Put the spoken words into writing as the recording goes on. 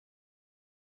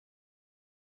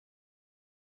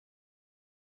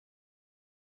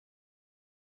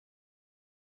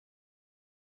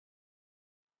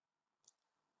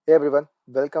Hey everyone,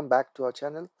 welcome back to our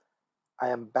channel. I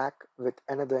am back with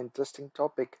another interesting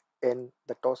topic in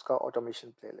the Tosca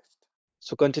automation playlist.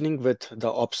 So continuing with the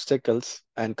obstacles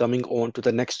and coming on to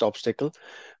the next obstacle,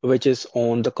 which is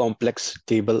on the complex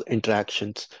table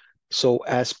interactions. So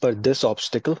as per this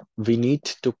obstacle, we need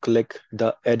to click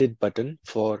the edit button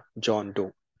for John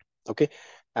Doe. Okay.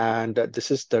 And this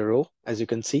is the row, as you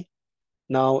can see.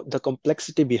 Now, the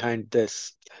complexity behind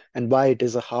this and why it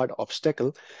is a hard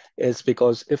obstacle is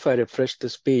because if I refresh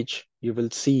this page, you will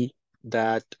see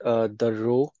that the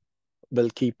row will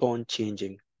keep on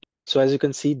changing. So as you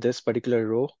can see, this particular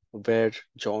row where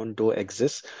John Doe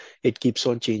exists, it keeps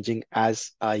on changing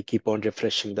as I keep on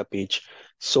refreshing the page.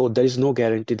 So there is no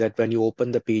guarantee that when you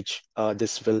open the page,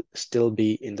 this will still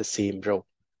be in the same row,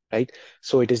 right?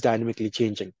 So it is dynamically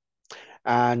changing.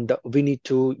 And we need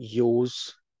to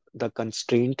use the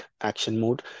constraint action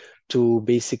mode to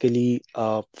basically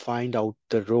find out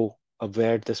the row of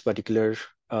where this particular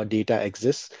data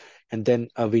exists. And then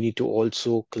we need to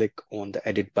also click on the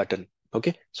edit button.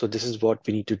 Okay, so this is what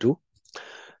we need to do.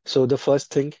 So the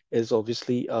first thing is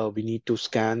obviously we need to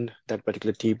scan that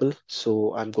particular table.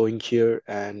 So I'm going here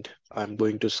and I'm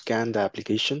going to scan the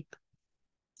application.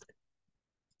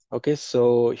 Okay,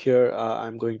 so here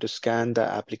I'm going to scan the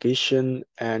application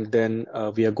and then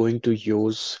we are going to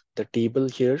use the table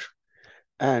here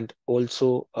and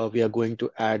also we are going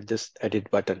to add this edit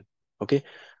button. Okay,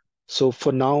 so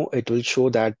for now it will show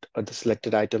that the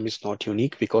selected item is not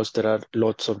unique because there are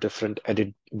lots of different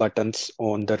edit buttons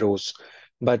on the rows.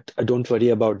 But don't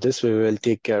worry about this, we will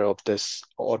take care of this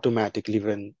automatically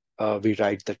when we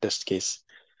write the test case.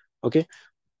 Okay.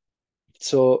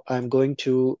 So I'm going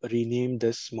to rename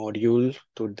this module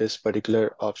to this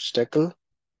particular obstacle.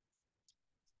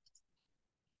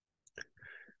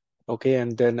 Okay,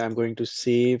 and then I'm going to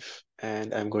save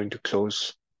and I'm going to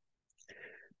close.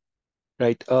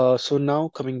 Right, so now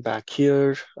coming back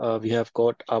here, we have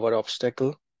got our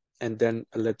obstacle and then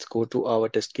let's go to our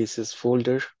test cases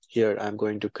folder. Here I'm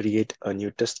going to create a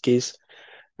new test case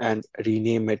and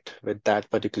rename it with that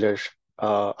particular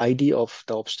ID of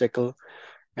the obstacle.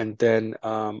 And then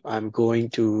I'm going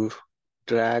to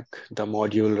drag the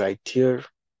module right here.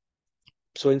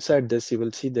 So inside this, you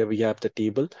will see that we have the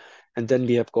table and then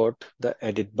we have got the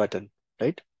edit button,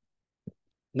 right?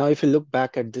 Now, if you look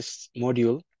back at this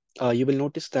module, you will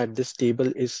notice that this table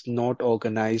is not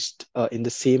organized in the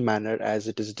same manner as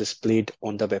it is displayed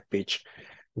on the web page.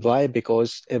 Why?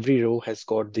 Because every row has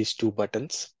got these two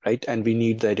buttons, right? And we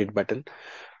need the edit button,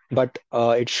 but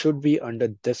it should be under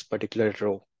this particular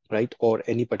row, right? Or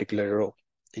any particular row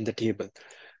in the table.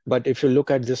 But if you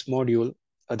look at this module,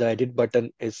 the edit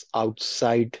button is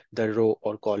outside the row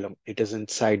or column. It is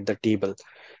inside the table,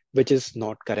 which is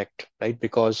not correct, right?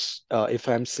 Because if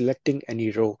I'm selecting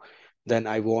any row, then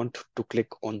I want to click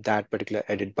on that particular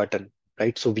edit button,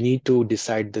 right? So we need to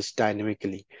decide this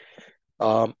dynamically.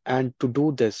 And to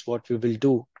do this, what we will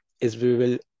do is we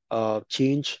will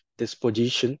change this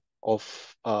position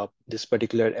of this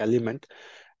particular element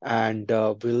and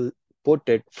we'll put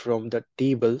it from the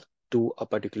table to a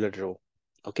particular row.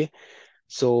 Okay.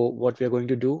 So what we are going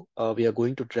to do, we are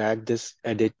going to drag this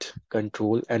edit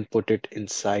control and put it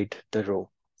inside the row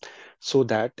so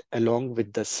that along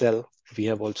with the cell, we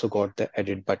have also got the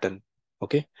edit button.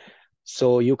 Okay.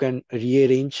 So you can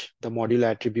rearrange the module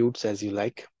attributes as you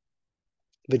like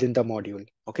within the module.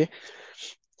 Okay.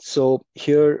 So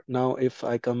here now, if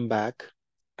I come back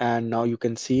and now you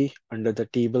can see under the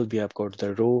table, we have got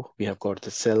the row, we have got the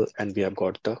cell, and we have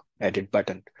got the edit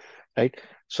button, right?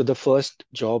 So the first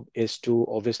job is to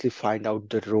obviously find out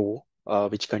the row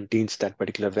which contains that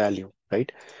particular value,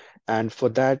 right? And for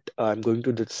that, I'm going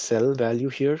to the cell value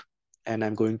here, and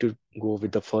I'm going to go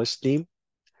with the first name.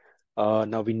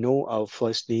 Now we know our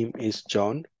first name is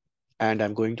John, and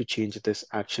I'm going to change this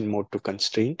action mode to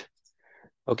constraint.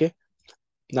 Okay.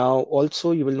 Now,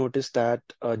 also you will notice that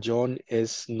John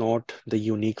is not the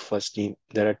unique first name.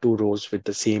 There are two rows with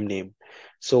the same name.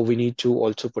 So we need to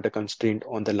also put a constraint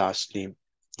on the last name.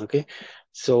 Okay.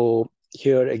 So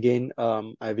here again,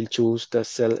 I will choose the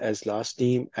cell as last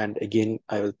name. And again,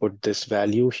 I will put this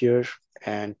value here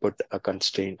and put a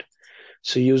constraint.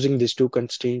 So using these two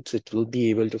constraints, it will be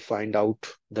able to find out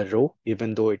the row,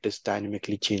 even though it is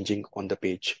dynamically changing on the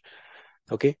page.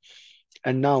 Okay.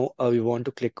 And now we want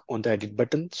to click on the edit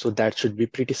button. So that should be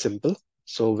pretty simple.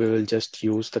 So we will just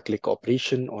use the click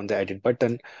operation on the edit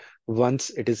button once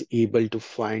it is able to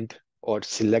find or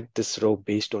select this row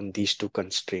based on these two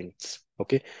constraints.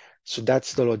 Okay, so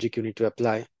that's the logic you need to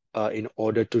apply in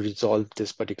order to resolve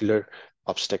this particular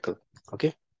obstacle.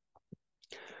 Okay,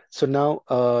 so now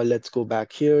let's go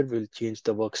back here. We'll change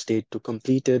the work state to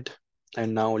completed.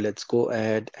 And now let's go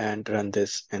ahead and run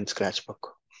this in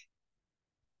Scratchbook.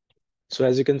 So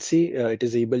as you can see, it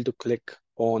is able to click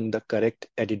on the correct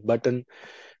edit button.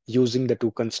 Using the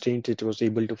two constraints, it was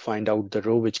able to find out the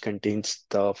row which contains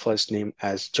the first name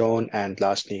as John and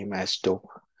last name as Doe.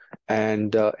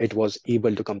 And it was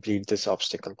able to complete this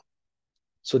obstacle.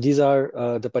 So these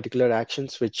are the particular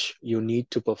actions which you need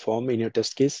to perform in your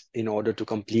test case in order to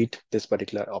complete this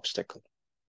particular obstacle.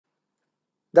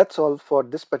 That's all for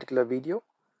this particular video.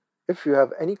 If you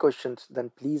have any questions,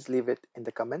 then please leave it in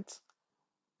the comments.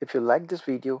 If you like this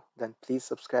video, then please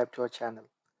subscribe to our channel.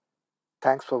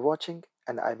 Thanks for watching,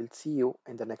 and I will see you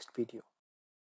in the next video.